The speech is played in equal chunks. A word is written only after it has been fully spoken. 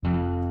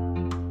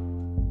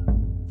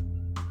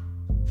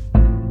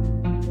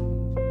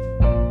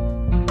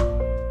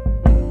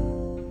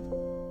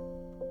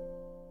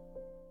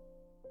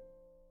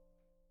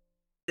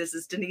This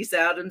is Denise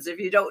Adams. If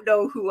you don't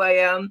know who I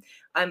am,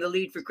 I'm the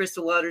lead for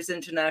Crystal Waters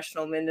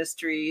International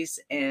Ministries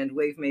and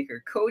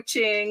Wavemaker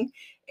Coaching.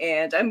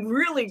 And I'm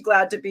really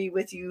glad to be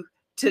with you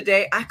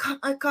today. I got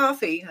my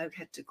coffee. I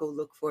had to go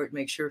look for it,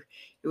 make sure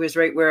it was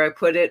right where I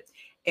put it.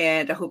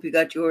 And I hope you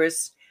got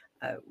yours.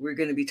 We're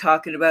going to be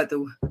talking about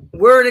the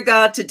Word of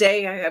God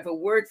today. I have a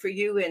word for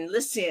you. And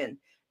listen,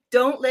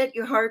 don't let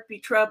your heart be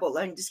troubled.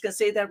 I'm just going to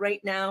say that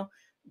right now.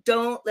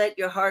 Don't let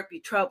your heart be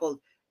troubled.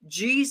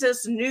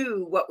 Jesus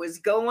knew what was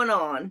going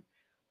on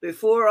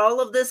before all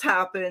of this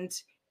happened,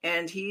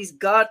 and he's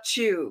got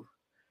you.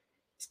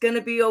 It's going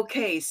to be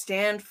okay.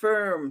 Stand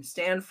firm.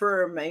 Stand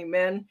firm.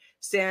 Amen.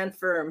 Stand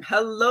firm.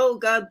 Hello.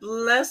 God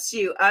bless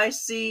you. I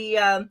see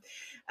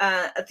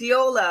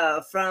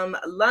Theola from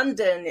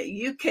London,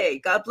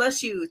 UK. God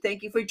bless you.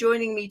 Thank you for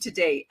joining me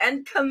today.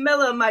 And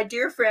Camilla, my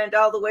dear friend,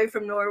 all the way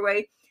from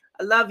Norway.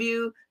 I love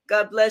you.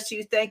 God bless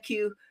you. Thank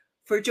you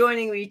for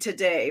joining me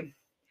today.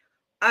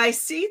 I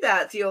see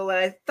that, Theola.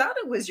 I thought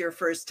it was your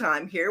first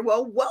time here.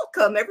 Well,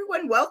 welcome,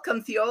 everyone.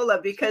 Welcome,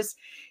 Theola, because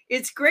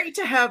it's great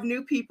to have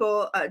new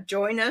people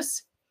join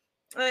us.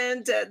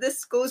 And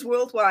this goes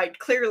worldwide,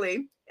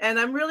 clearly. And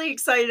I'm really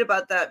excited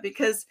about that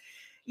because,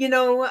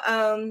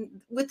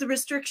 with the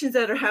restrictions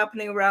that are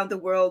happening around the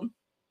world,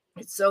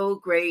 it's so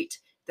great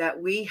that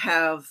we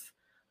have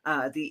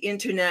the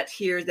internet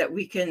here that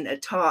we can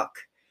talk.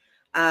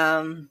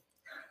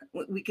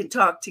 We can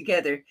talk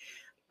together.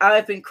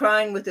 I've been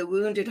crying with a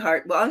wounded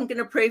heart. Well, I'm going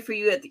to pray for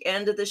you at the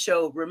end of the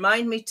show.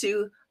 Remind me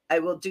to. I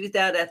will do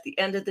that at the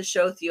end of the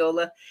show,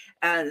 Theola.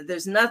 And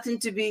there's nothing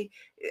to be.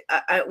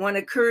 I want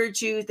to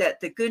encourage you that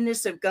the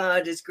goodness of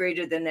God is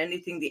greater than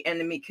anything the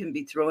enemy can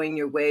be throwing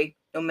your way,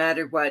 no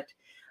matter what.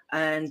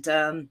 And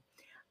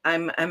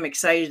I'm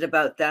excited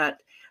about that.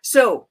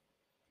 So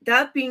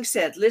that being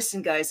said,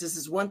 listen, guys, this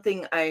is one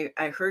thing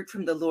I heard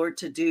from the Lord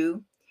to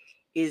do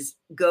is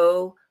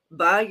go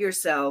buy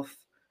yourself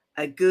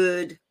a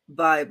good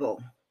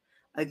Bible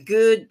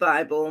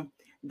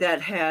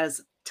that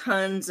has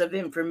tons of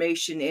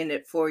information in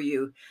it for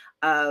you.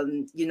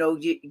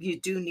 You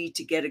do need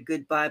to get a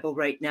good Bible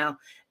right now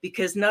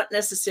because not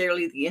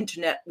necessarily the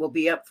internet will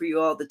be up for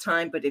you all the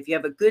time. But if you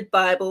have a good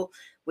Bible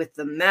with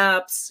the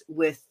maps,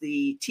 with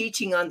the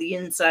teaching on the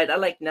inside, I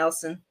like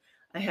Nelson.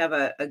 I have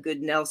a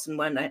good Nelson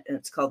one.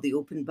 It's called the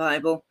Open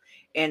Bible,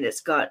 and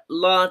it's got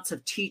lots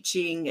of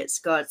teaching. It's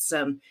got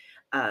some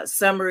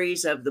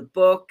summaries of the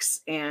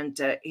books, and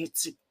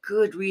it's a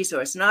good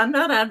resource. Now, I'm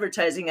not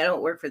advertising. I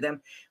don't work for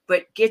them,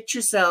 but get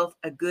yourself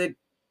a good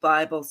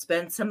Bible.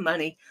 Spend some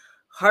money.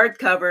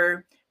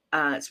 Hardcover.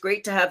 It's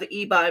great to have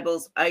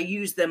e-Bibles. I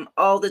use them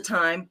all the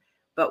time,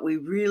 but we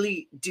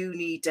really do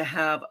need to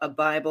have a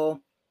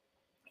Bible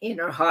in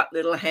our hot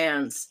little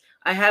hands.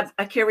 I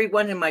carry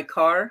one in my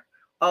car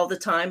all the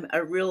time,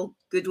 a real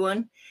good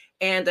one,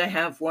 and I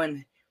have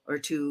one or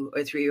two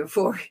or three or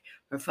four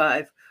or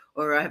five,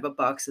 or I have a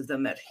box of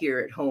them here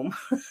at home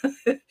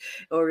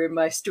or in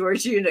my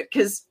storage unit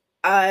because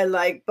I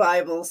like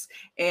Bibles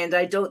and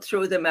I don't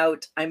throw them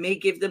out. I may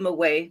give them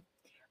away,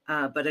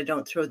 but I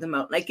don't throw them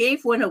out. And I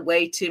gave one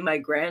away to my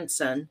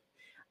grandson.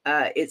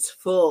 It's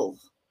full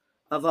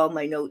of all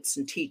my notes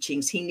and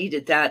teachings. He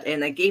needed that.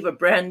 And I gave a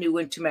brand new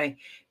one to my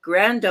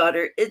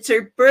granddaughter. It's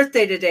her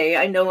birthday today.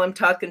 I know I'm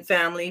talking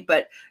family,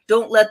 but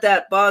don't let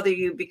that bother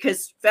you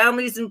because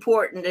family is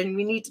important and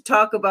we need to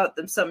talk about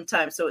them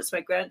sometimes. So it's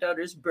my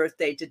granddaughter's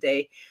birthday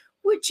today.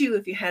 Would you,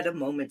 if you had a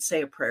moment,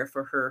 say a prayer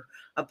for her,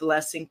 a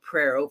blessing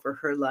prayer over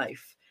her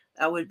life?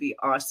 That would be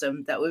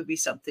awesome. That would be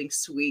something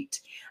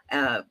sweet.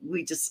 I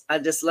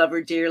just love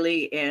her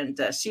dearly. And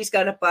she's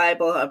got a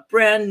Bible, a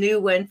brand new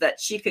one that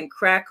she can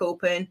crack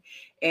open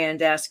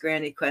and ask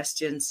Granny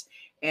questions.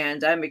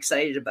 And I'm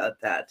excited about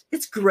that.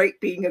 It's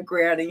great being a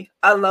granny.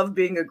 I love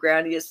being a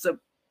granny. It's the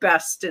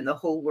best in the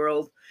whole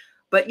world.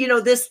 But,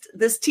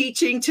 this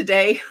teaching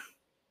today,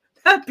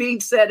 that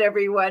being said,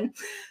 everyone,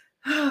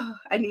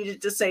 I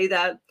needed to say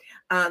that.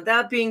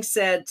 That being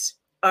said,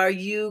 are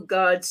you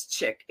God's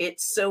chick?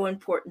 It's so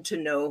important to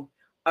know.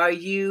 Are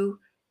you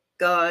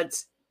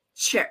God's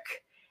chick?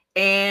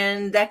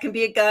 And that can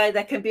be a guy,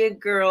 that can be a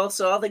girl.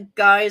 So all the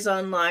guys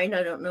online,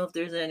 I don't know if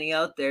there's any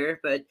out there,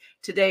 but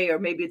today, or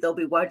maybe they'll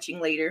be watching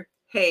later.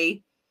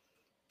 Hey,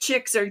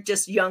 chicks are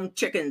just young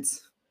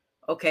chickens.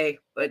 Okay,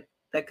 but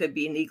that could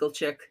be an eagle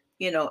chick.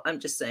 I'm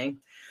just saying.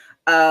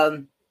 I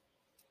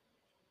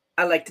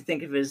like to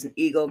think of it as an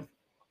eagle.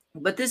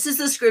 But this is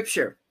the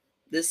scripture.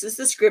 This is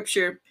the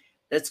scripture.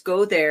 Let's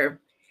go there.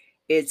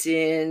 It's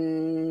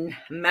in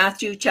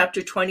Matthew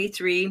chapter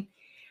 23,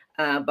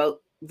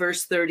 about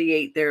verse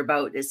 38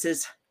 thereabout. It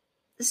says,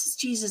 this is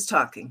Jesus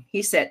talking.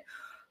 He said,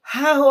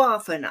 how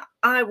often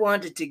I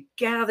wanted to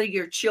gather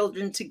your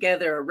children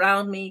together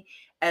around me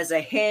as a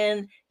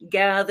hen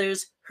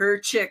gathers her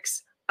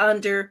chicks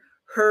under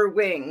her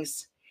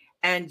wings,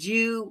 and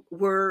you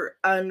were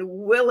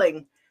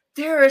unwilling.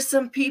 There are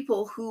some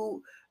people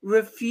who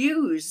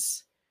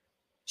refuse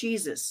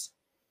Jesus.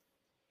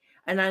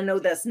 And I know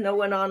that's no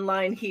one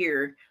online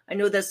here. I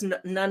know that's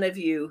none of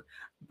you,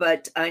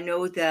 but I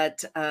know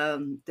that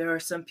there are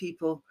some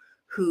people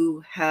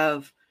who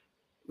have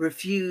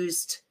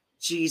refused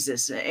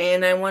Jesus.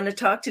 And I want to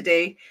talk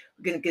today.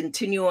 We're going to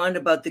continue on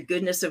about the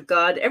goodness of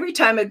God. Every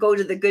time I go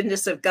to the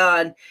goodness of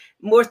God,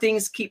 more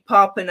things keep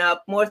popping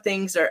up, more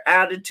things are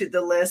added to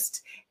the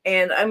list.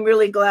 And I'm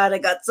really glad I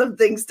got some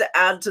things to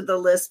add to the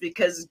list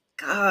because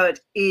God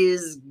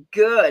is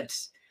good.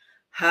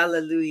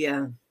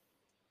 Hallelujah.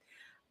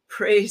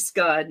 Praise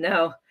God.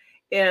 Now,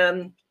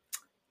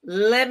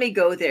 let me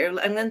go there.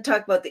 I'm going to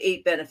talk about the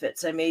 8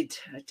 benefits. I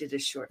did a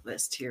short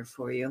list here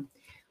for you.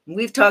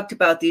 We've talked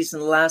about these in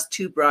the last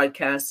 2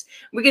 broadcasts.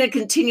 We're going to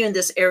continue in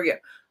this area.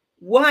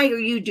 Why are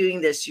you doing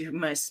this? You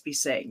must be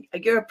saying,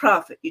 you're a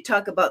prophet. You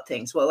talk about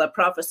things. Well, I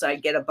prophesy,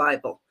 get a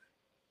Bible.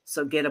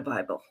 So get a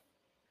Bible.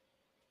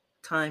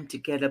 Time to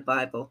get a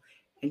Bible.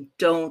 And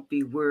don't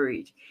be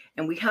worried.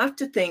 And we have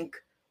to think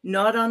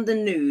not on the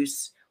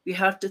news. We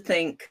have to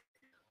think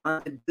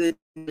on the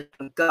goodness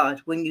of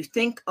God. When you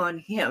think on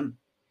him,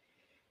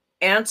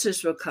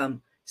 answers will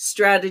come.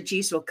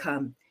 Strategies will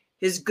come.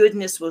 His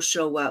goodness will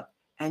show up.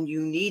 And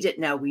you need it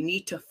now. We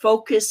need to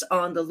focus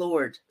on the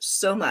Lord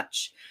so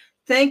much.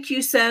 Thank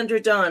you, Sandra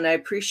Dawn. I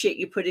appreciate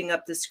you putting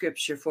up the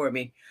scripture for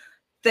me.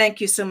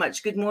 Thank you so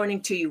much. Good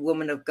morning to you,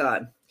 woman of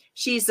God.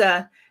 She's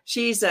a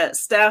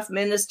staff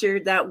minister.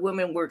 That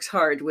woman works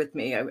hard with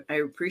me. I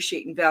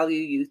appreciate and value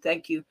you.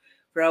 Thank you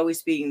for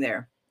always being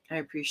there. I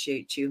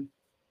appreciate you.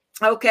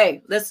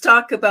 Okay, let's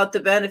talk about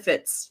the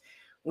benefits.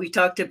 We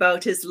talked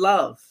about his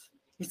love.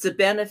 It's a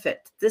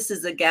benefit. This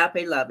is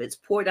agape love. It's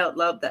poured out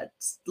love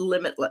that's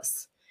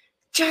limitless.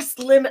 Just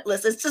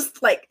limitless. It's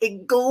just like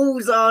it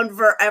goes on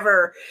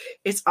forever.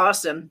 It's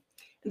awesome.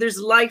 There's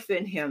life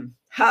in him.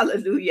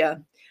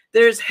 Hallelujah.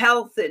 There's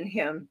health in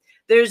him.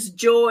 There's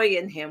joy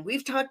in him.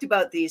 We've talked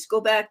about these.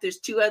 Go back. There's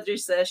 2 other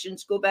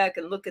sessions. Go back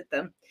and look at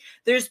them.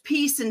 There's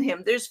peace in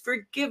him. There's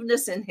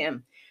forgiveness in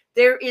him.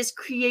 There is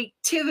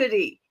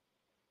creativity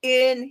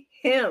in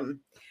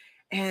him.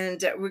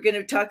 And we're going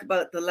to talk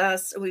about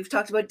we've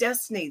talked about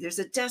destiny. There's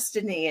a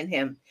destiny in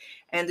him.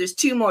 And there's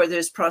 2 more.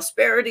 There's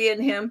prosperity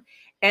in him.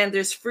 And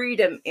there's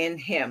freedom in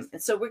him.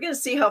 And so we're going to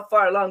see how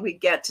far along we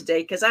get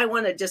today, because I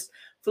want to just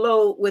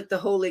flow with the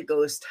Holy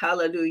Ghost.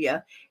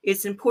 Hallelujah.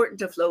 It's important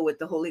to flow with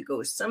the Holy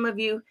Ghost. Some of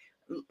you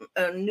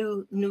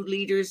new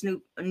leaders,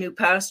 new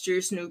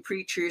pastors, new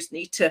preachers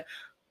need to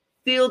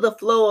feel the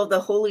flow of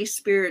the Holy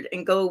Spirit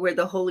and go where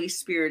the Holy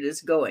Spirit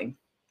is going.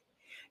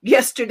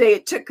 Yesterday,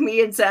 it took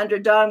me and Sandra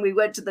Dawn. We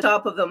went to the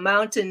top of the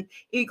mountain,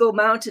 Eagle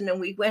Mountain, and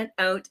we went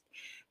out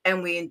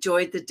and we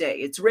enjoyed the day.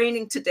 It's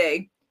raining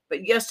today.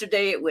 But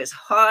yesterday it was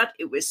hot,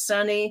 it was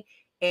sunny,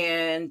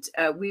 and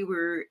we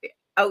were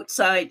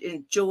outside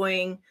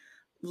enjoying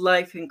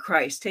life in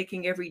Christ,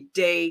 taking every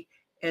day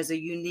as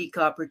a unique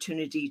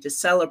opportunity to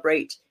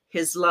celebrate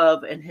his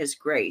love and his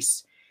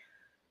grace.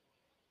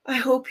 I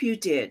hope you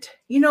did.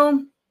 You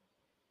know,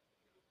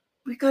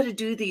 we got to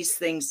do these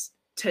things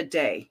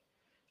today.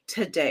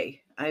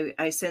 Today.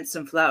 I sent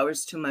some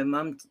flowers to my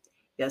mom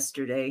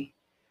yesterday.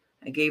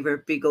 I gave her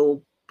a big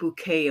old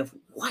bouquet of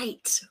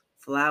white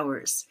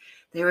flowers.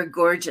 They were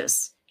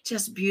gorgeous,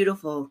 just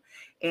beautiful.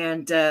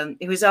 And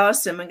it was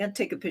awesome. I'm going to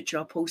take a picture.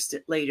 I'll post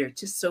it later.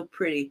 Just so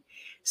pretty,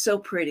 so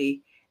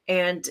pretty.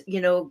 And, you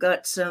know,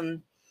 got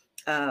some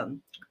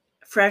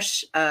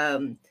fresh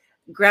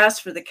grass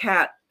for the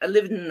cat. I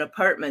live in an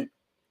apartment.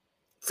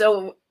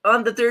 So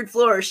on the 3rd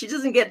floor, she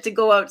doesn't get to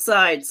go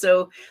outside.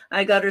 So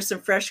I got her some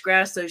fresh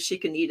grass so she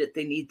can eat it.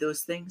 They need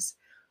those things.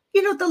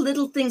 You know, the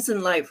little things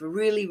in life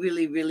really,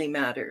 really, really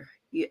matter.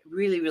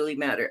 Really, really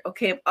matter.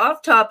 Okay, I'm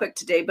off topic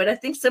today, but I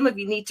think some of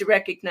you need to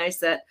recognize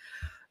that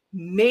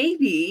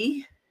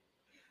maybe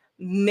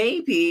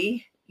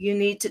you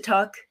need to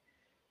talk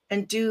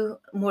and do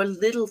more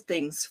little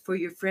things for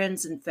your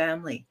friends and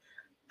family.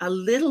 A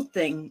little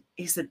thing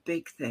is a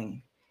big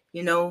thing.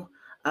 You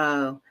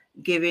know,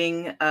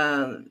 giving,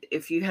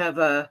 if you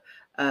have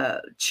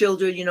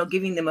children, you know,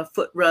 giving them a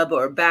foot rub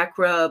or a back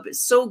rub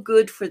is so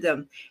good for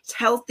them. It's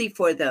healthy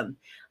for them.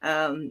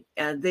 And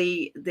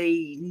they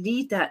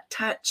need that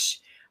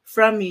touch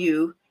from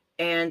you.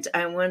 And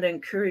I want to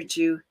encourage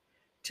you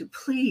to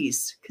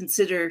please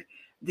consider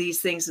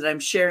these things that I'm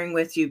sharing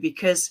with you,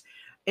 because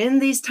in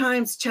these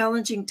times,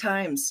 challenging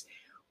times,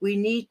 we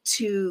need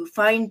to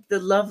find the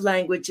love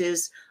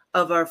languages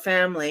of our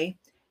family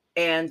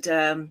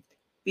and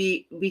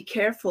be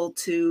careful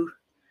to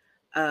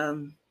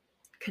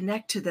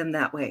connect to them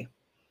that way.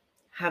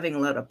 Having a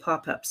lot of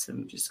pop-ups,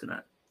 I'm just going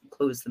to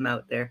close them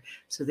out there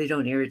so they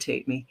don't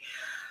irritate me.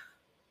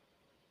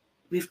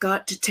 We've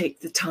got to take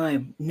the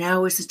time.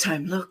 Now is the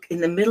time. Look, in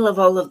the middle of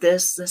all of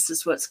this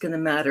is what's going to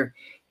matter.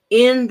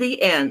 In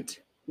the end,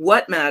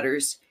 what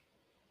matters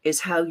is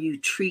how you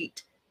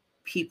treat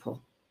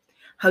people,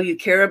 how you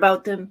care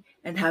about them,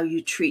 and how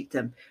you treat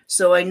them.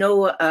 So I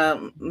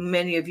know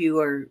many of you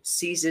are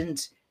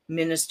seasoned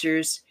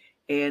ministers,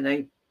 and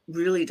I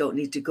really don't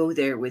need to go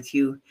there with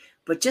you,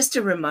 but just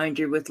a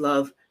reminder with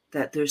love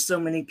that there's so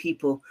many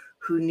people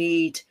who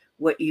need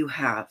what you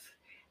have,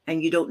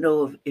 and you don't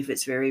know if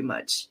it's very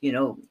much. You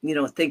know, you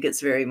don't think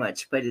it's very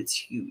much, but it's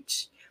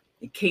huge.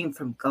 It came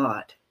from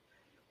God.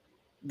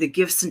 the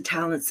gifts and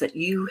talents that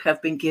you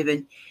have been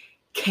given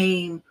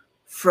came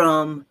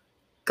from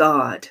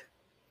God.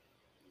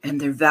 And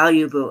they're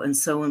valuable and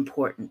so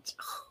important.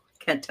 Oh,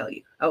 I can't tell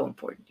you how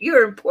important.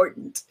 You're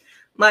important.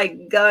 My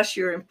gosh,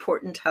 you're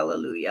important.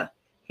 Hallelujah.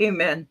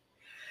 Amen.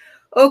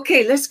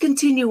 Okay, let's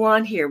continue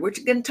on here. We're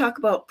going to talk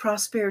about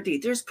prosperity.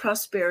 There's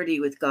prosperity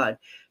with God.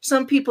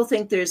 Some people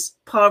think there's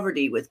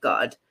poverty with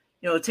God.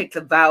 Take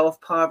the vow of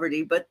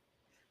poverty, but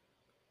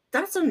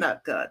that's not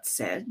what God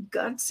said.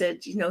 God said,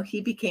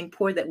 he became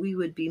poor that we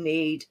would be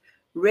made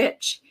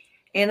rich.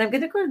 And I'm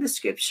going to go to the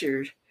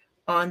scripture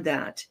on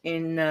that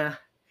in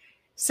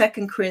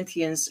 2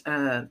 Corinthians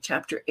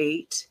chapter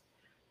 8,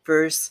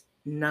 verse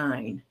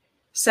 9.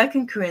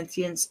 2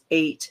 Corinthians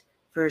 8,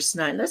 verse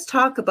 9. Let's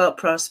talk about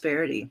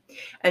prosperity.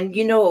 And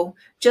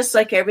just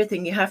like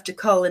everything, you have to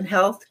call in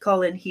health,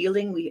 call in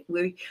healing.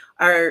 We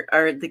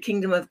are the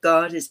kingdom of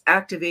God is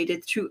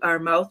activated through our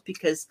mouth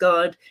because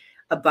God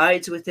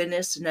abides within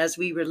us. And as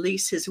we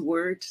release his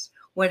words,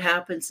 what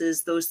happens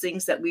is those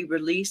things that we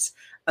release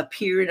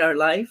appear in our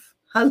life.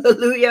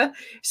 Hallelujah.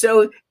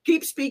 So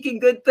keep speaking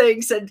good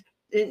things and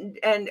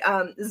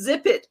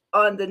zip it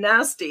on the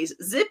nasties,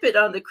 zip it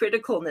on the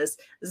criticalness,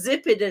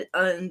 zip it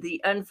on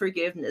the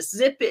unforgiveness,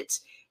 zip it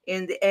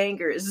in the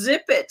anger,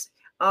 zip it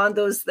on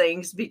those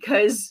things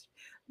because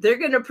they're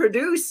going to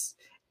produce,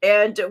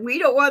 and we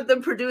don't want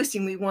them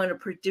producing. We want to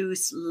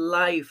produce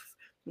life.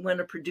 We want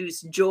to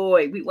produce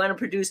joy. We want to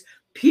produce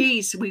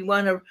peace. We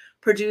want to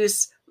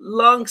produce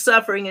long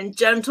suffering and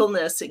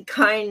gentleness and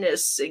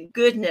kindness and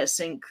goodness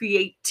and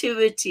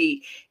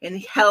creativity and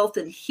health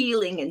and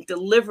healing and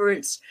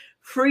deliverance,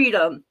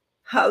 freedom.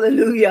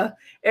 Hallelujah.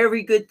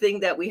 Every good thing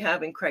that we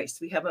have in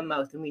Christ. We have a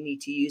mouth and we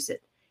need to use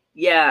it.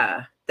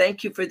 Yeah.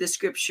 Thank you for the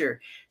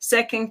scripture.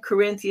 2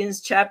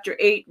 Corinthians chapter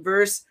 8,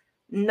 verse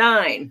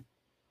 9.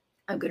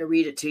 I'm going to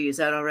read it to you. Is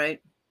that all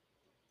right?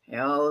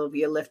 All of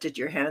you lifted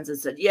your hands and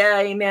said, yeah,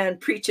 amen.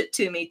 Preach it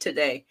to me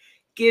today.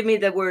 Give me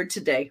the word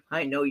today.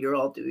 I know you're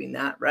all doing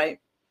that, right?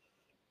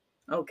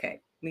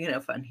 Okay. We can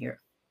have fun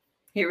here.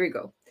 Here we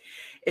go.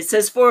 It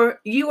says, for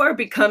you are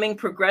becoming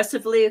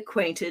progressively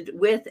acquainted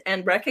with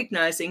and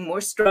recognizing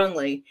more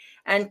strongly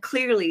and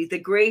clearly the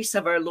grace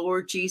of our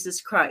Lord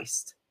Jesus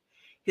Christ,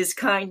 his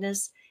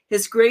kindness,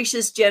 his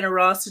gracious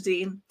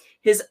generosity,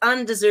 his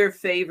undeserved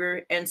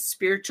favor, and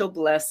spiritual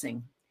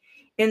blessing.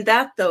 In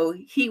that, though,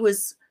 he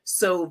was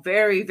so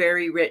very,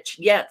 very rich,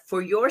 yet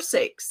for your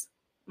sakes,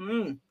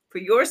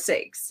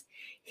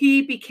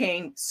 he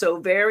became so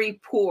very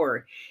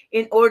poor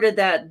in order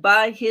that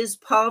by his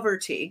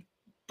poverty,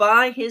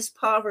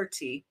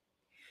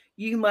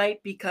 you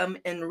might become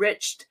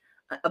enriched,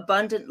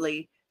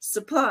 abundantly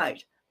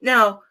supplied.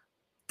 Now,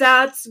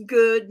 that's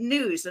good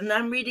news. And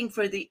I'm reading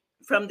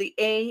from the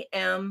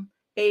AMPC,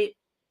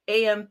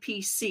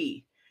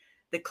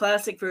 the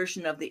classic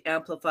version of the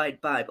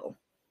Amplified Bible.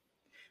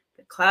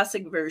 The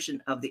classic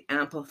version of the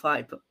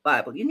Amplified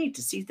Bible. You need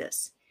to see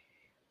this.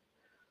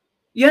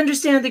 You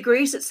understand the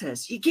grace, it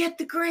says. You get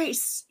the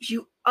grace.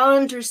 You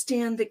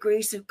understand the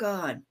grace of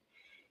God.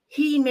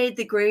 He made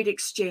the great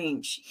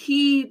exchange.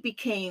 He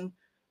became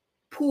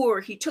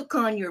poor. He took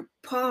on your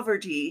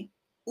poverty.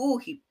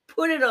 He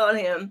put it on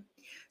him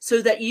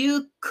so that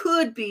you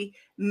could be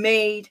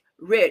made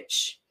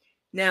rich.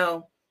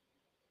 Now,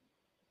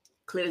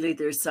 clearly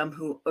there's some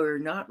who are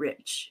not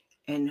rich.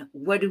 And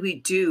what do we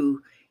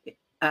do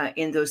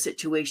in those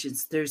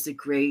situations? There's a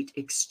great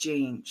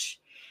exchange.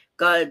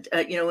 God,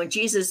 when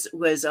Jesus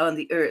was on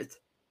the earth,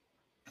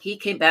 he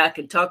came back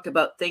and talked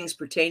about things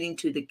pertaining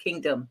to the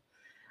kingdom.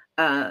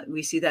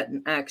 We see that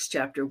in Acts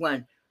chapter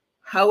 1.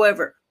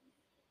 However,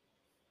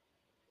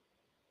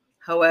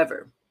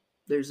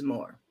 there's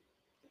more.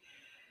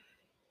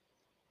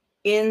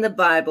 In the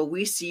Bible,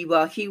 we see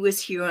while he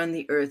was here on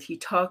the earth, he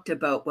talked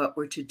about what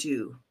we're to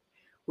do.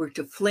 We're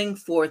to fling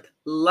forth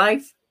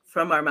life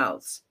from our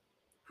mouths.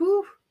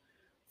 Whew.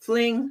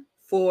 Fling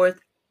forth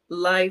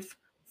life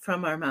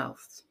from our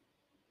mouths.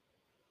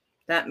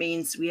 That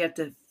means we have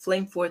to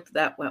fling forth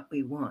what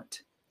we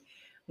want.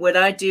 What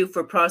I do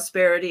for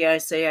prosperity, I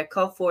say I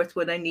call forth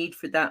what I need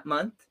for that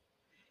month,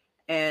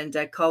 and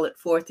I call it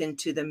forth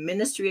into the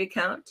ministry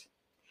account,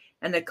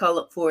 and I call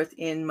it forth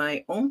in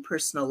my own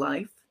personal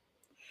life.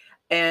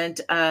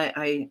 And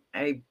I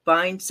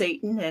bind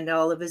Satan and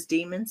all of his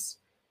demons.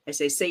 I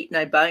say, Satan,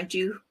 I bind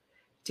you.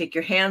 Take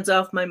your hands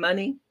off my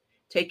money.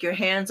 Take your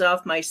hands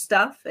off my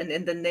stuff. And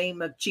in the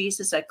name of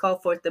Jesus, I call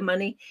forth the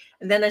money.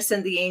 And then I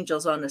send the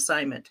angels on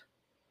assignment.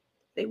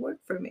 They work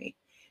for me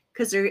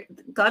because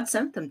God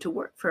sent them to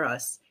work for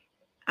us.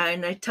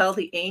 And I tell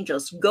the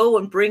angels, go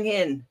and bring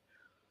in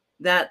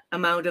that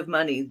amount of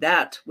money,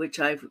 that which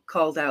I've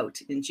called out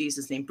in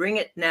Jesus' name. Bring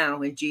it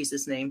now in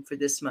Jesus' name for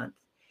this month.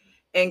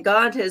 And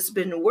God has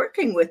been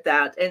working with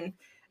that. And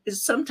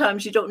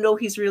sometimes you don't know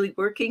he's really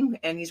working,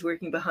 and he's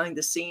working behind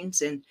the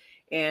scenes, and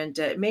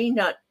it may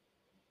not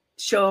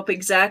show up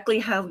exactly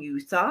how you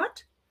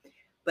thought,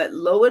 but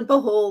lo and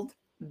behold,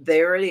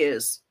 there it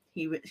is.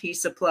 He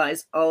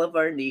supplies all of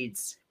our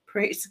needs.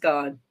 Praise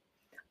God.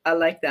 I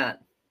like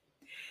that.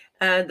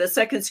 And the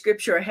second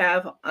scripture I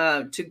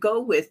have to go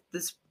with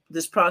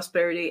this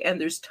prosperity,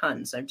 and there's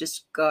tons. I've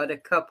just got a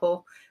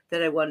couple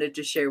that I wanted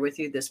to share with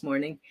you this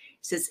morning.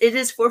 It says, it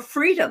is for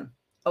freedom.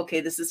 Okay,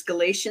 this is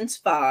Galatians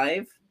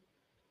 5,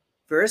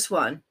 verse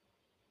 1.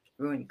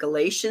 We're in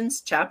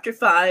Galatians chapter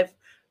 5,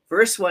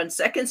 verse 1,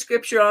 second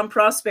scripture on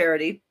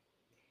prosperity.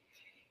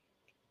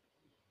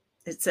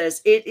 It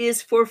says, it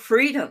is for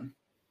freedom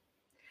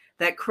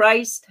that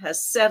Christ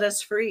has set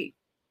us free.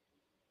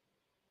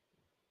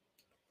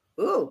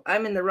 Ooh,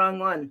 I'm in the wrong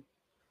one.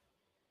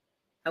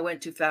 I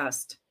went too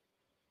fast.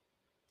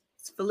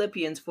 It's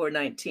Philippians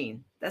 4:19.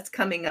 That's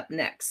coming up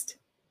next.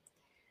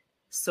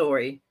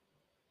 Sorry.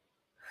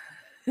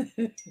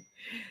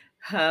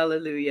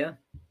 Hallelujah.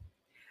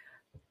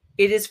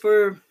 It is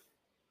for,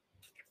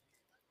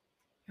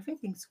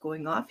 everything's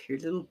going off here,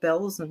 little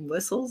bells and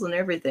whistles and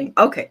everything.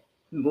 Okay,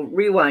 we'll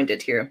rewind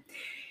it here.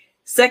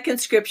 Second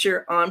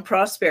scripture on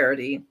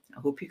prosperity. I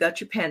hope you got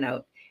your pen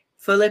out.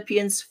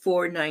 Philippians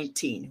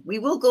 4:19. We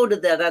will go to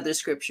that other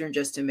scripture in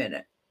just a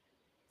minute.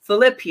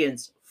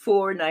 Philippians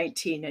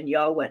 4:19. And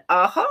y'all went,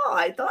 aha,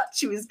 I thought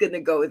she was going to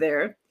go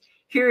there.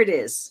 Here it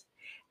is.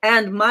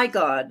 And my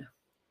God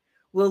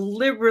will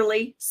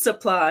liberally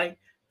supply,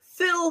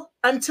 fill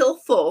until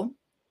full.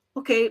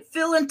 Okay,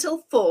 fill until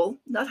full,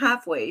 not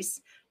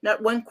halfways,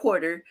 not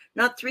 1/4,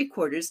 not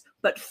 3/4,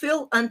 but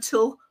fill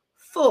until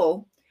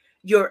full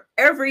your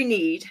every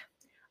need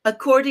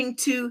according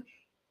to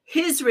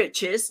his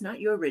riches, not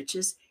your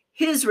riches,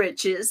 his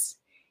riches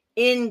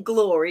in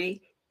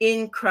glory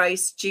in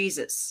Christ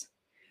Jesus.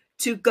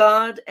 To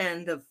God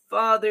and the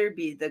Father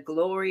be the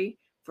glory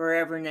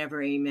forever and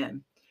ever.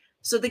 Amen.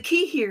 So the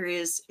key here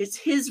is it's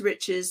his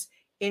riches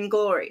in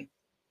glory.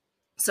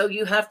 So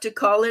you have to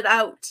call it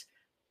out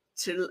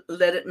to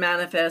let it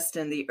manifest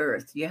in the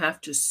earth. You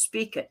have to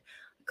speak it.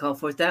 Call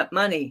forth that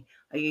money.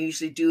 I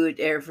usually do it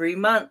every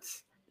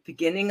month.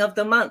 Beginning of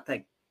the month,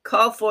 I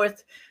call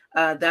forth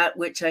that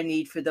which I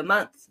need for the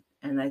month.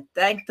 And I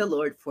thank the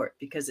Lord for it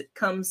because it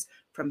comes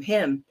from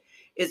him.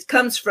 It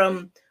comes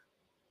from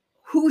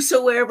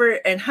whosoever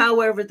and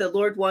however the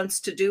Lord wants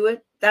to do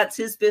it. That's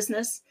his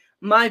business.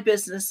 My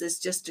business is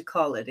just to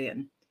call it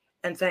in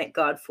and thank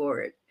God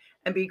for it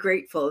and be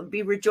grateful and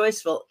be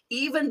rejoiceful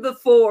even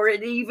before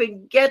it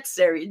even gets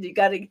there. You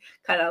got to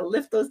kind of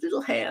lift those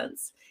little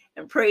hands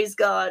and praise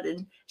God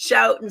and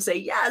shout and say,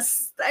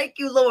 yes, thank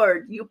you,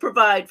 Lord. You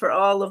provide for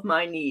all of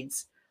my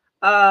needs.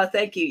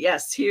 Thank you.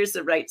 Yes, here's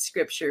the right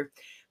scripture.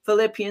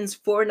 Philippians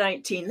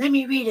 4:19. Let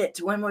me read it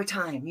one more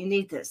time. You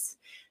need this.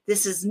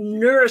 This is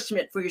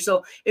nourishment for your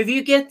soul. If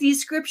you get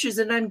these scriptures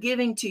that I'm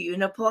giving to you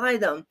and apply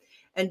them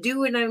and do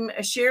what I'm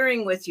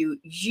sharing with you,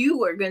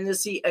 you are going to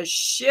see a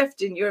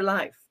shift in your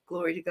life.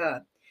 Glory to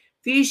God.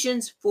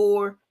 Ephesians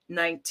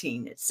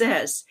 4:19. It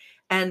says,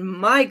 and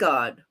my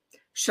God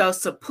shall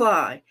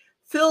supply,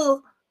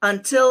 fill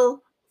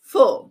until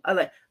full.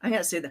 I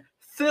gotta say that.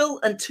 Fill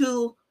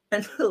until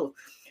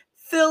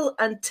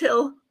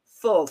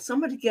full.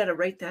 Somebody gotta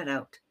write that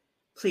out,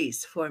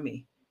 please, for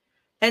me.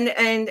 And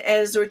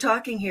as we're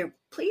talking here,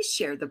 please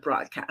share the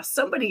broadcast.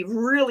 Somebody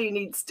really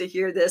needs to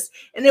hear this,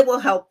 and it will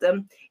help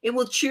them. It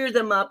will cheer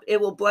them up. It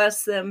will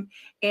bless them.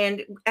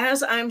 And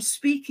as I'm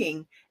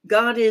speaking,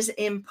 God is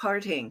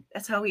imparting.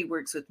 That's how he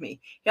works with me.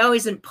 He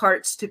always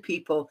imparts to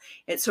people.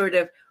 It sort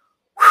of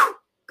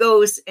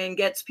goes and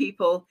gets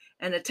people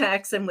and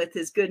attacks them with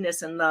his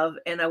goodness and love.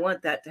 And I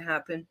want that to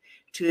happen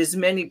to as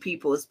many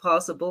people as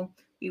possible.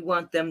 We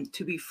want them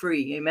to be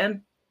free.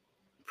 Amen.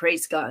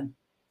 Praise God.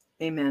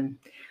 Amen.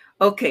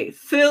 Okay,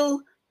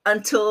 fill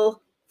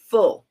until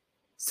full.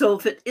 So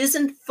if it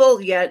isn't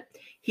full yet,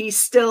 he's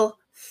still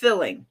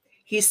filling.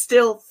 He's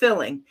still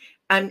filling.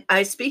 And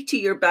I speak to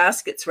your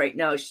baskets right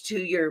now, to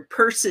your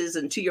purses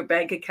and to your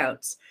bank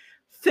accounts.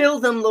 Fill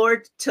them,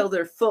 Lord, till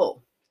they're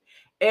full.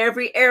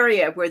 Every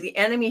area where the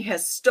enemy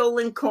has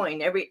stolen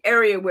coin, every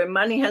area where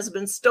money has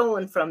been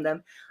stolen from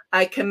them,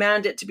 I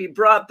command it to be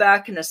brought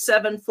back in a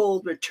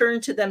sevenfold return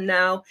to them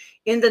now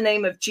in the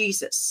name of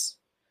Jesus.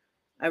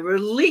 I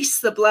release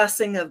the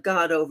blessing of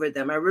God over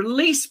them. I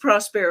release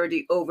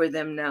prosperity over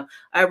them now.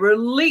 I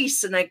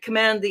release and I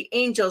command the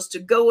angels to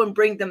go and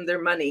bring them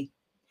their money.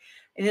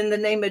 And in the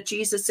name of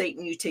Jesus,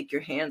 Satan, you take your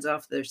hands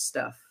off their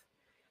stuff.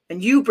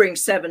 And you bring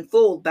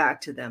sevenfold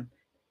back to them.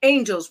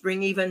 Angels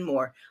bring even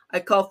more. I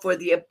call for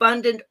the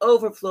abundant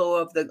overflow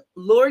of the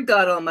Lord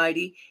God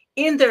Almighty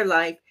in their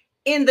life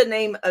in the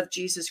name of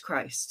Jesus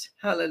Christ.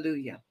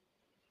 Hallelujah.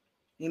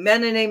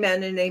 Amen and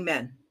amen and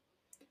amen.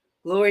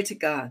 Glory to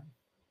God.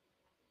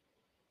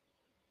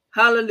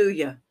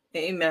 Hallelujah.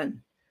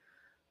 Amen.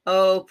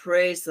 Oh,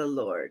 praise the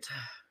Lord.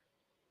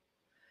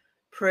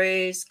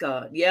 Praise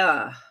God.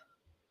 Yeah.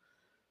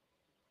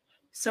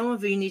 Some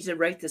of you need to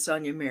write this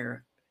on your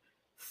mirror.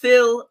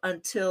 Fill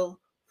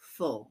until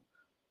full.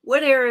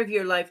 What area of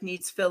your life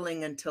needs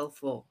filling until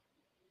full?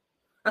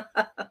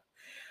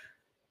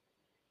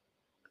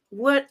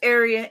 What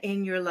area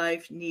in your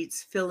life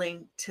needs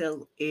filling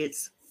till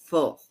it's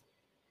full?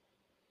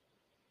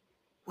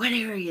 What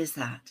area is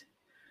that?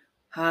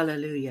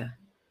 Hallelujah.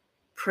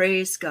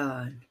 Praise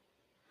God.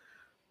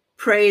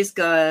 Praise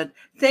God.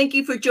 Thank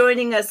you for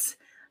joining us.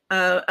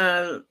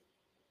 I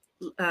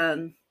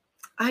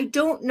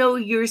don't know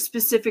your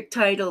specific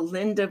title,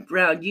 Linda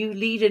Brown. You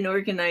lead an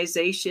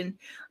organization.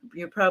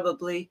 You're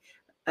probably,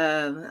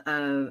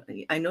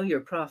 I know you're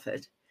a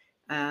prophet.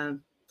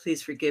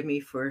 Please forgive me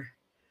for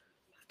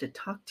to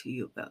talk to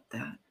you about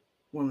that.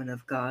 Woman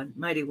of God,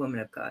 mighty woman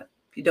of God.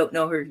 If you don't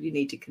know her, you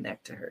need to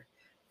connect to her.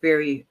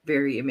 Very,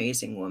 very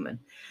amazing woman.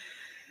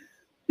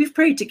 We've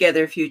prayed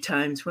together a few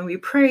times. When we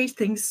pray,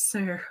 things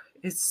are,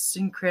 it's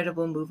an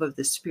incredible move of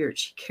the Spirit.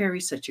 She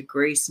carries such a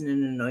grace and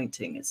an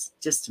anointing. It's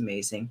just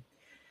amazing.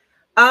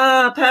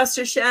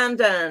 Pastor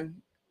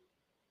Shandon,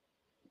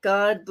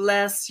 God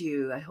bless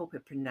you. I hope I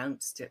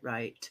pronounced it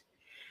right.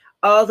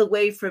 All the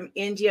way from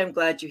India. I'm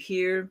glad you're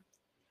here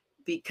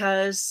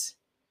because,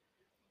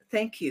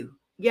 thank you.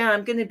 Yeah,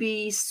 I'm going to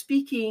be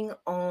speaking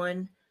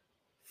on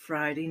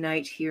Friday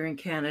night here in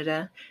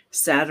Canada,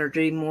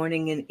 Saturday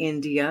morning in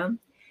India,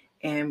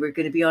 and we're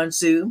going to be on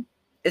Zoom.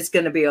 It's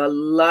going to be a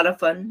lot of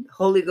fun.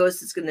 Holy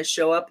Ghost is going to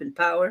show up in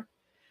power.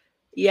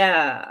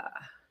 Yeah.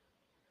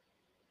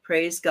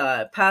 Praise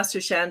God. Pastor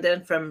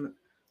Shandon from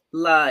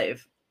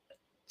Live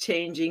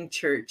Changing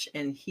Church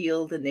and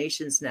Heal the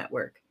Nations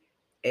Network.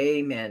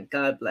 Amen.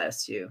 God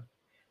bless you.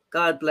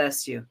 God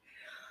bless you.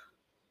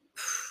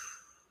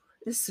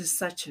 This is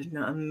such an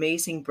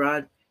amazing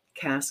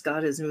broadcast.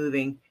 God is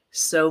moving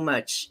so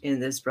much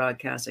in this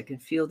broadcast. I can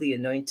feel the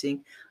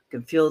anointing. I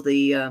can feel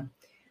the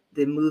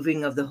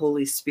moving of the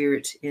Holy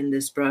Spirit in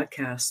this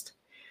broadcast.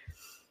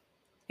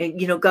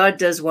 And, you know, God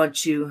does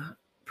want you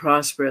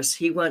prosperous.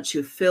 He wants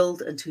you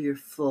filled until you're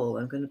full.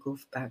 I'm going to go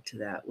back to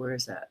that. Where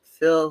is that?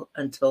 Fill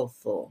until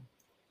full.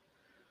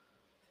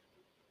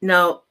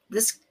 Now,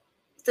 this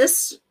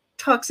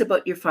talks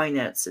about your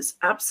finances.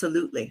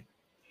 Absolutely.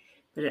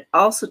 But it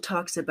also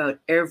talks about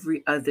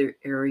every other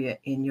area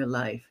in your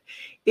life.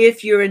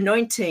 If your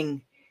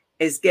anointing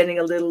is getting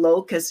a little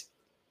low, because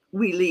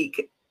we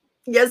leak.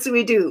 Yes,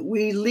 we do.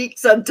 We leak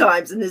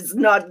sometimes, and it's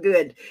not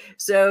good.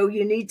 So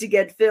you need to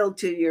get filled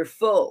till you're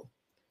full.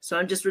 So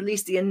I'm just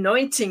released the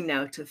anointing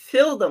now to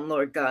fill them,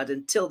 Lord God,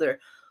 until they're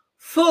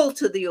full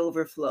to the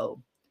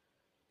overflow.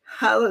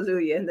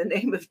 Hallelujah. In the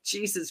name of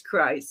Jesus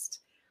Christ.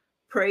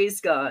 Praise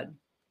God.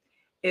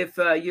 If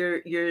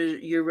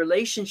your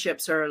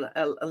relationships are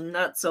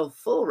not so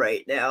full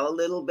right now, a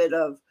little bit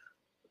of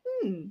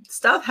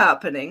stuff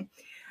happening,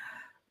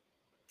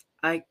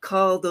 I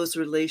call those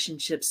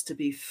relationships to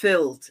be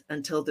filled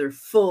until they're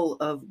full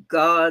of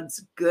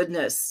God's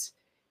goodness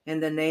in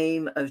the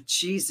name of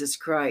Jesus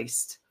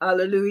Christ.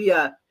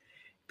 Hallelujah.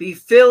 Be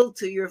filled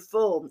to your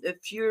full.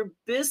 If your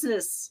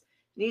business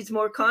needs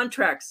more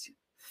contracts,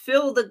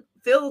 fill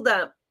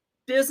that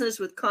business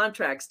with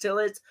contracts till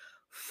it's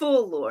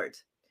full, Lord.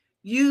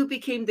 You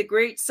became the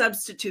great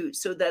substitute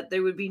so that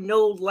there would be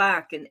no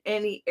lack in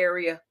any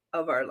area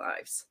of our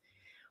lives.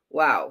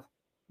 Wow.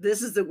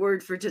 This is the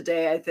word for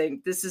today, I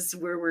think. This is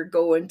where we're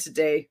going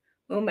today.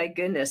 Oh my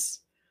goodness.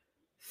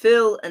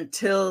 Fill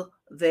until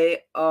they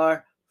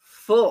are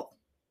full.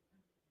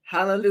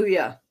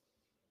 Hallelujah.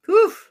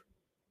 Whew.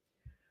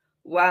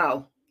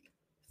 Wow.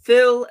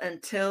 Fill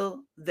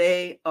until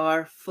they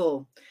are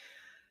full.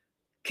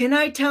 Can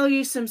I tell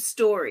you some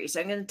stories?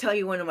 I'm going to tell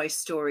you one of my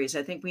stories.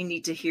 I think we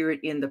need to hear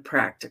it in the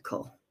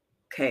practical.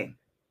 Okay.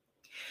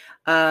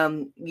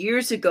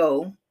 Years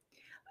ago,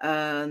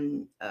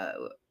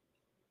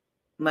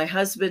 my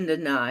husband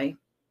and I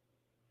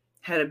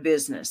had a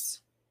business,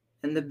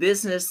 and the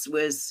business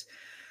was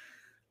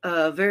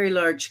a very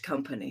large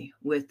company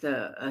with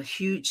a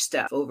huge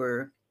staff,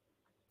 over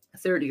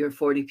 30 or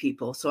 40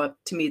 people. So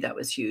to me, that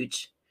was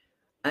huge.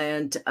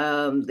 And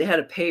they had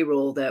a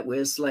payroll that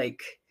was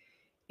like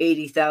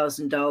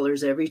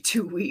 $80,000 every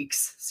 2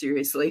 weeks,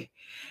 seriously.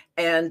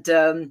 And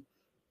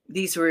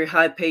these were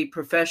high-paid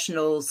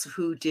professionals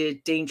who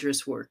did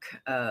dangerous work,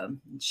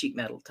 sheet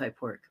metal type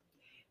work.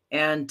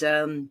 And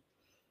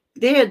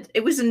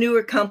it was a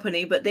newer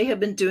company, but they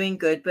had been doing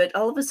good. But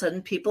all of a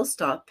sudden, people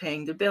stopped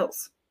paying their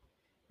bills.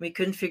 We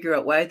couldn't figure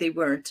out why they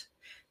weren't.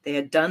 They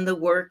had done the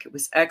work. It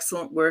was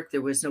excellent work.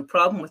 There was no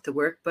problem with the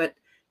work, but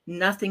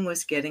nothing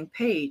was getting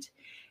paid.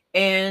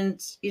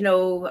 And, you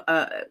know,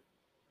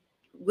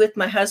 with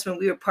my husband,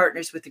 we were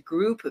partners with a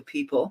group of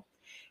people.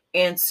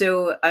 And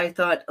so I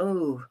thought,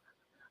 oh,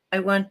 I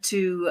want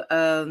to,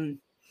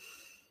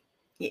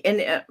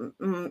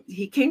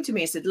 he came to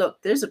me and said,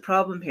 look, there's a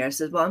problem here. I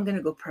said, well, I'm going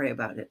to go pray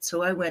about it.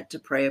 So I went to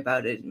pray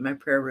about it in my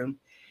prayer room.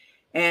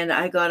 And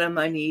I got on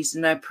my knees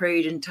and I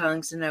prayed in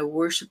tongues and I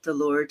worshiped the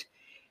Lord.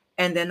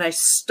 And then I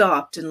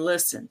stopped and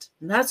listened.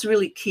 And that's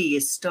really key,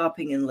 is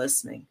stopping and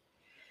listening.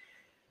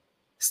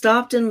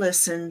 Stopped and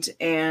listened.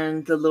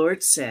 And the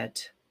Lord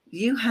said,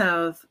 you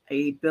have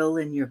a bill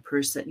in your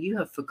purse that you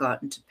have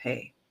forgotten to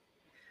pay.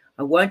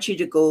 I want you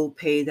to go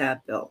pay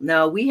that bill.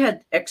 Now, we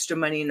had extra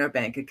money in our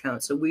bank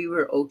account, so we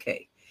were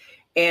okay.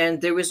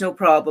 And there was no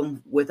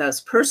problem with us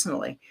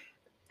personally.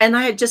 And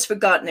I had just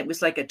forgotten it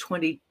was like a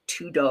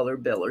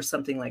 $22 bill or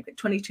something like that,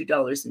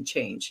 $22 and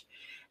change.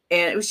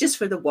 And it was just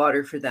for the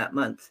water for that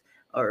month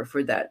or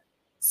for that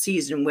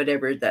season,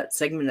 whatever, that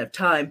segment of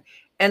time.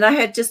 And I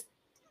had just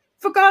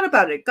forgot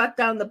about it, got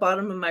down the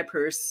bottom of my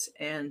purse.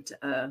 And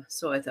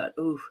so I thought,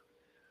 oh,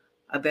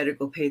 I better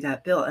go pay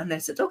that bill. And I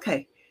said,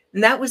 okay.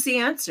 And that was the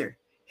answer.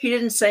 He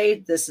didn't say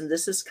this and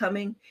this is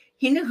coming.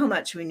 He knew how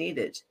much we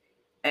needed.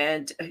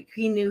 And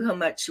he knew how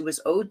much was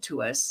owed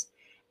to us.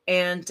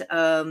 And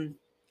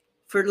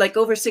for like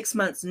over 6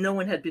 months, no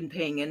one had been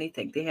paying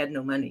anything. They had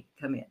no money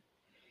come in.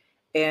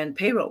 And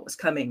payroll was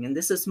coming. And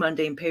this is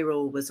Monday and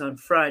payroll was on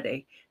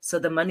Friday. So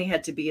the money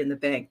had to be in the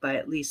bank by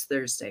at least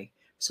Thursday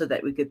so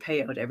that we could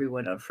pay out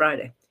everyone on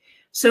Friday.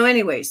 So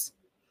anyways,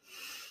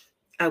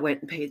 I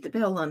went and paid the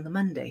bill on the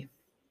Monday.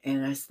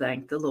 And I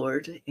thanked the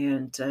Lord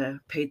and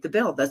paid the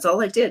bill. That's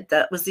all I did.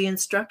 That was the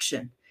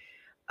instruction.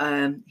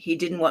 He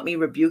didn't want me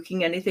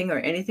rebuking anything or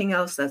anything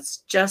else. That's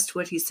just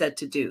what he said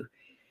to do.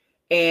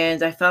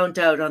 And I found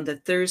out on the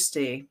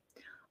Thursday,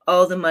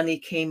 all the money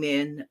came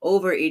in,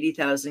 over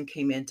 80,000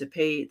 came in to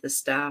pay the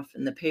staff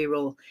and the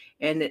payroll,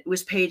 and it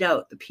was paid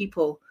out. The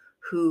people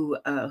who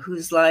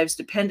whose lives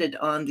depended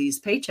on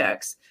these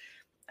paychecks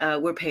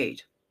were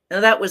paid. Now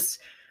that was,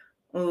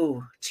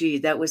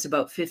 that was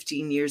about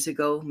 15 years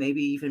ago,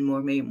 maybe even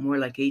more, maybe more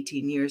like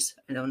 18 years.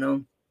 I don't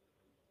know.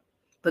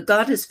 But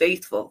God is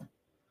faithful.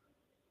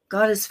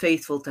 God is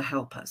faithful to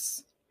help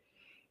us.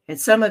 And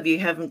some of you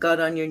haven't got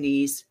on your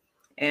knees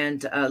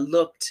and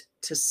looked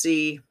to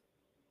see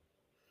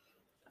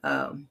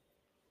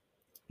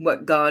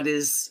what God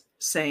is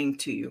saying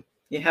to you.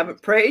 You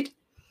haven't prayed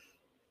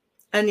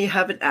and you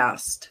haven't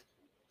asked.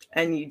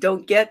 And you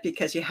don't get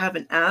because you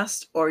haven't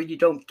asked, or you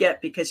don't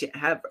get because you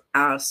have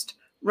asked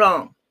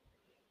wrong.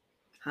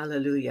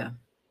 Hallelujah.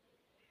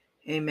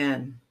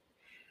 Amen.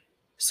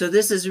 So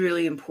this is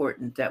really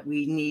important, that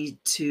we need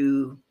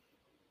to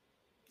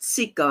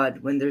seek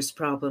God when there's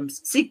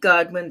problems, seek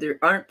God when there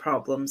aren't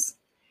problems,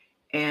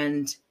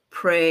 and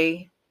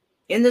pray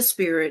in the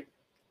Spirit,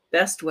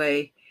 best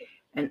way,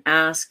 and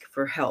ask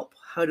for help.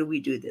 How do we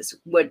do this?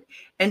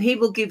 And he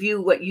will give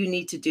you what you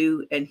need to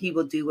do, and he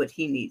will do what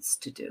he needs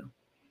to do.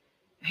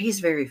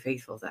 He's very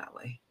faithful that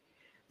way.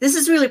 This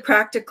is really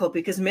practical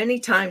because many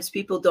times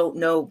people don't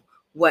know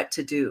what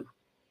to do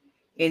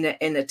in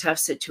a tough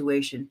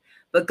situation,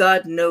 but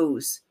God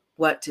knows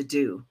what to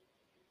do,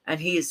 and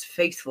he is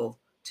faithful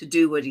to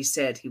do what he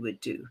said he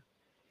would do.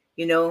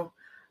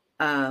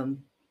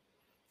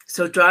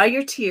 So dry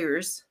your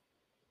tears,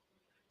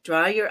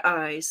 dry your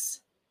eyes,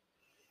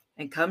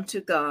 and come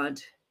to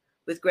God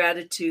with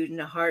gratitude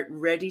and a heart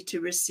ready to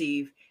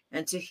receive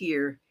and to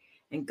hear,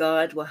 and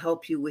God will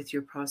help you with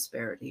your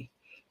prosperity.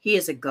 He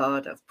is a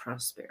God of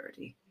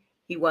prosperity.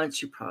 He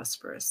wants you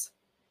prosperous.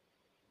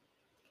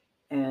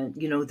 And,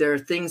 there are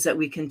things that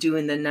we can do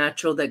in the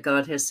natural that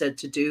God has said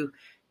to do,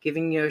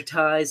 giving your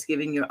tithes,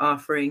 giving your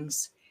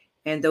offerings.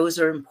 And those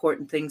are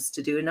important things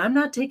to do. And I'm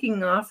not taking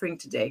an offering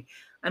today.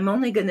 I'm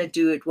only going to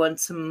do it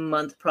once a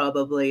month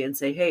probably and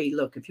say, hey,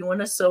 look, if you want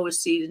to sow a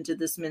seed into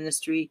this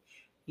ministry,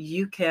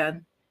 you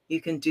can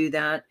do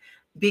that,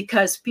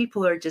 because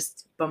people are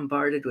just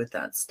bombarded with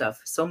that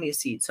stuff. Sow me a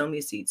seed, sow me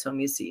a seed, sow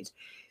me a seed.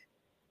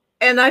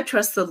 And I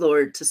trust the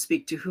Lord to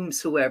speak to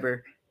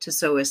whomsoever to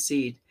sow a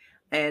seed.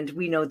 And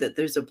we know that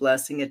there's a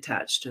blessing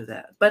attached to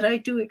that. But I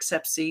do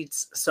accept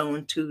seeds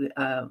sown to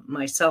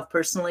myself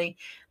personally.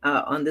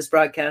 On this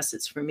broadcast,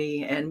 it's for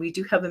me. And we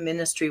do have a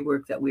ministry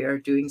work that we are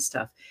doing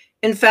stuff.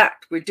 In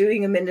fact, we're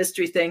doing a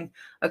ministry thing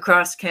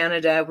across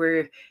Canada.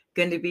 We're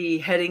going to be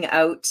heading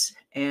out,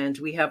 and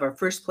we have our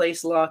first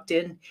place locked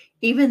in,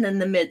 even in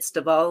the midst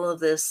of all of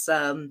this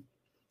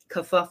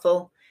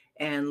kerfuffle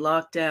and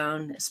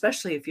lockdown,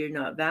 especially if you're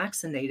not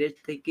vaccinated.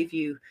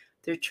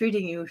 They're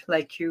treating you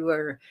like you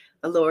are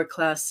a lower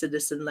class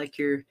citizen, like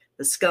you're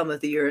the scum of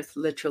the earth,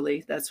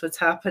 literally. That's what's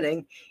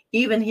happening,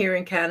 even here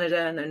in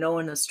Canada, and I know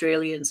in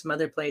Australia and some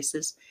other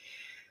places.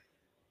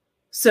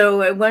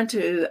 So I want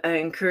to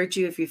encourage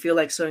you, if you feel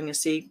like sowing a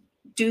seed,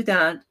 do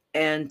that,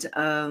 and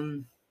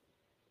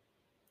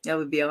that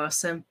would be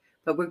awesome.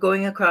 But we're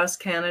going across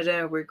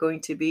Canada. We're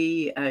going to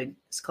be,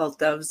 it's called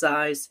Dove's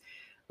Eyes.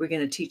 We're going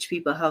to teach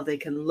people how they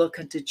can look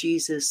unto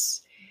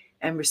Jesus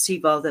and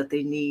receive all that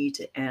they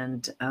need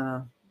and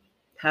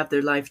have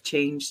their life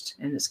changed.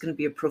 And it's going to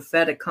be a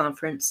prophetic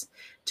conference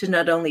to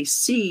not only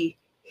see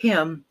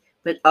him,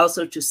 but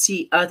also to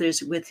see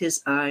others with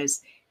his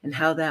eyes, and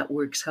how that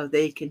works, how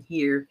they can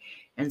hear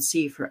and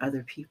see for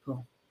other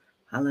people.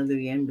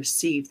 Hallelujah. And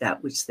receive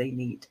that which they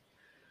need.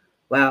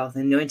 Wow, the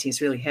anointing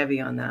is really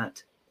heavy on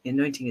that. The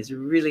anointing is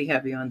really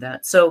heavy on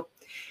that. So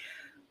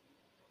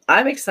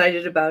I'm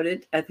excited about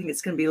it. I think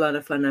it's going to be a lot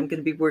of fun. I'm going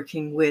to be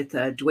working with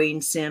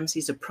Dwayne Sims.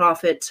 He's a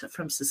prophet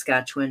from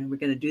Saskatchewan. We're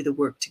going to do the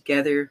work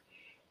together,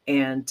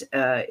 and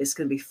it's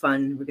going to be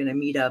fun. We're going to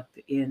meet up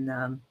in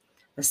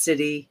a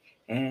city,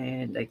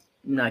 and I'm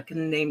not going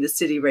to name the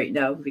city right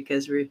now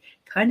because we're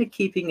kind of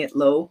keeping it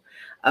low,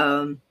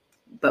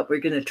 but we're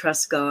going to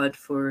trust God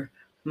for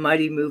a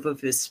mighty move of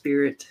his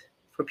Spirit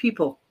for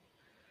people,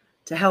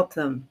 to help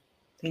them.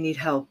 They need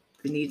help.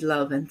 They need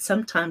love. And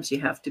sometimes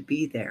you have to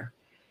be there.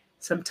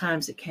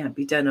 Sometimes it can't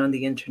be done on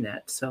the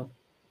internet. So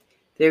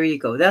There you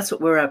go. That's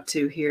what we're up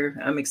to here.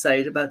 I'm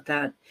excited about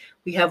that.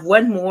 We have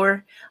one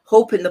more,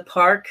 Hope in the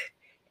Park,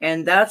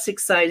 and that's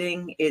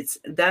exciting.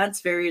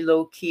 That's very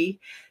low key.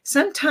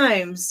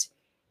 Sometimes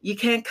you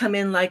can't come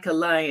in like a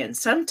lion.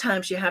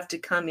 Sometimes you have to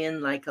come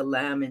in like a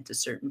lamb into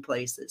certain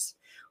places.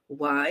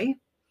 Why?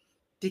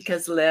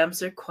 Because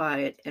lambs are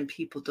quiet and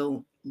people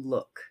don't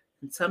look.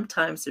 And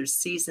sometimes there's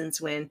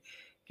seasons when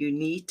you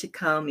need to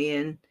come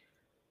in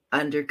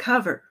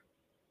undercover.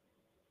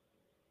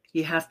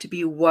 You have to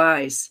be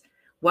wise.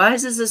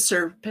 Wise as a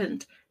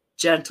serpent,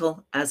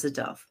 gentle as a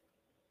dove.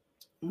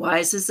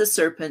 Wise as a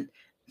serpent,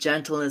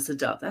 gentle as a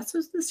dove. That's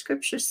what the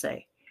scriptures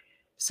say.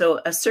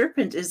 So a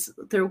serpent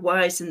they're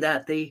wise in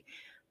that they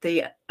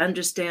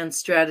understand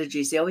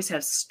strategies. They always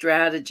have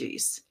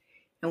strategies.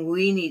 And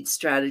we need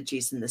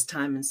strategies in this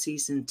time and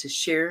season to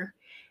share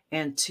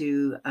and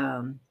to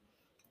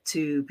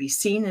be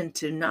seen and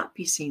to not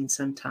be seen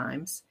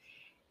sometimes.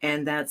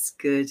 And that's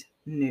good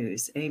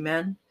news.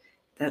 Amen.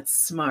 That's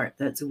smart.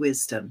 That's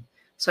wisdom.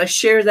 So I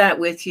share that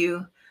with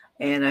you,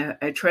 and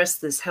I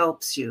trust this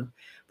helps you.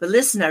 But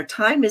listen, our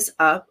time is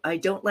up. I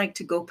don't like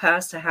to go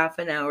past a half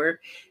an hour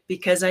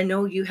because I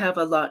know you have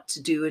a lot to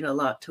do and a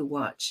lot to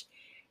watch.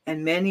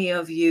 And many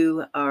of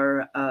you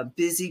are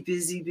busy.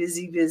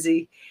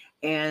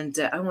 And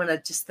I want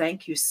to just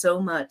thank you so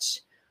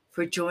much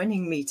for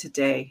joining me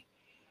today.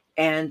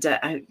 And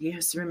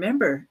yes,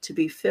 remember to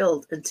be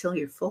filled until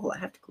you're full. I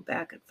have to go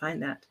back and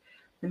find that.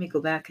 Let me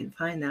go back and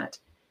find that.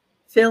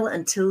 Fill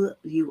until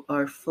you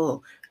are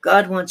full.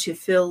 God wants you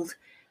filled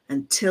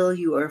until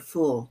you are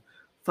full.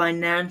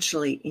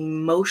 Financially,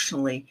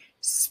 emotionally,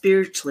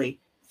 spiritually,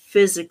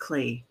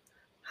 physically.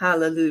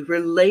 Hallelujah.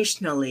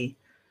 Relationally.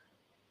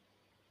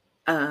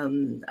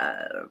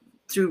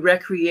 Through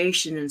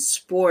recreation and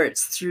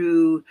sports,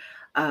 through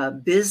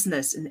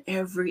business, in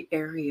every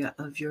area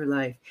of your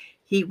life.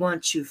 He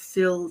wants you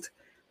filled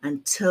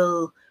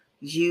until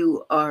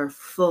you are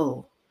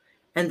full.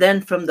 And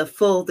then from the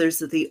full, there's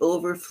the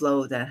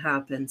overflow that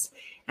happens.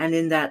 And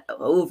in that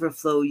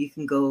overflow, you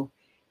can go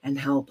and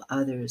help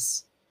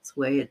others. It's the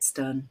way it's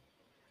done.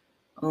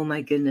 Oh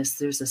my goodness,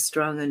 there's a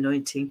strong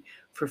anointing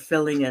for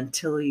filling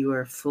until you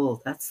are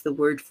full. That's the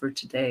word for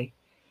today.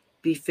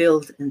 Be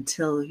filled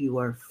until you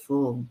are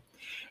full.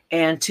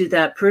 And to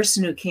that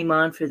person who came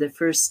on for the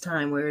first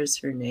time, where is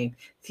her name?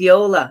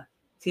 Theola,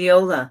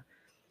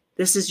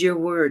 this is your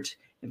word.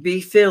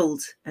 Be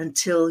filled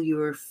until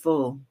you are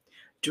full.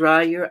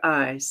 Dry your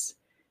eyes.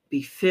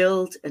 Be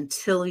filled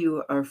until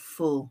you are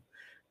full.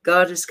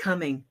 God is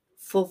coming.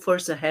 Full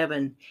force of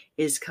heaven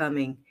is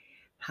coming.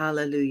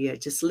 Hallelujah.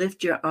 Just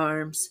lift your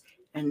arms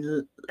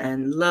and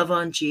love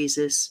on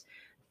Jesus.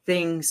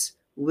 Things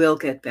will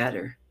get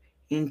better.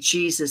 In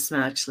Jesus'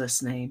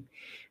 matchless name.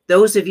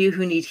 Those of you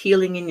who need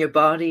healing in your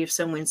body, if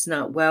someone's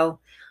not well,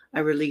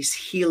 I release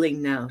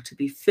healing now to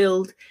be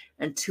filled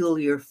until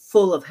you're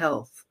full of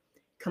health,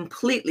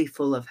 completely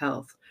full of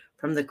health,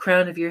 from the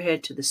crown of your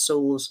head to the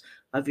soles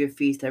of your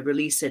feet. I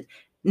release it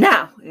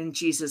now in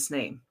Jesus'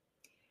 name.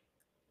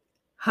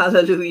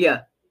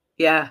 Hallelujah.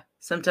 Yeah,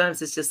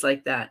 sometimes it's just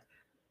like that.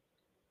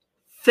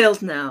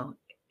 Filled now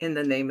in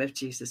the name of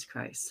Jesus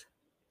Christ.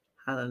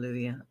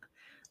 Hallelujah.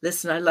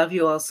 Listen, I love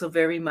you all so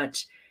very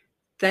much.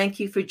 Thank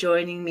you for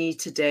joining me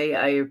today.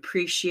 I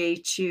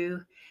appreciate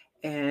you.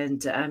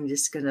 And I'm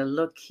just going to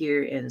look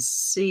here and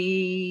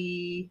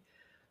see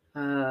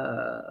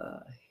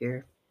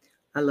here.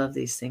 I love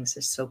these things.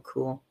 They're so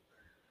cool.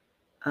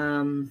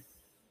 I'm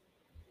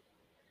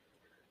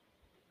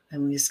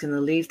just going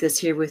to leave this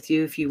here with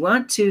you. If you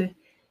want to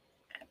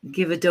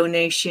give a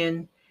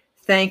donation,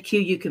 thank you.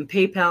 You can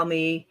PayPal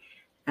me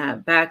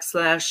at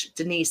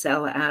 /Denise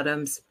Ella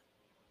Adams.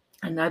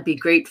 And I'd be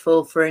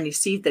grateful for any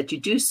seed that you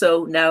do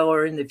so now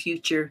or in the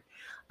future.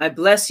 I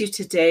bless you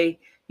today.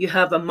 You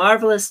have a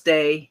marvelous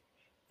day,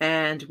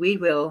 and we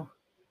will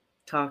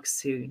talk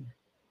soon.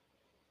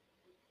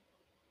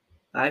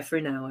 Bye for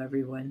now,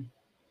 everyone.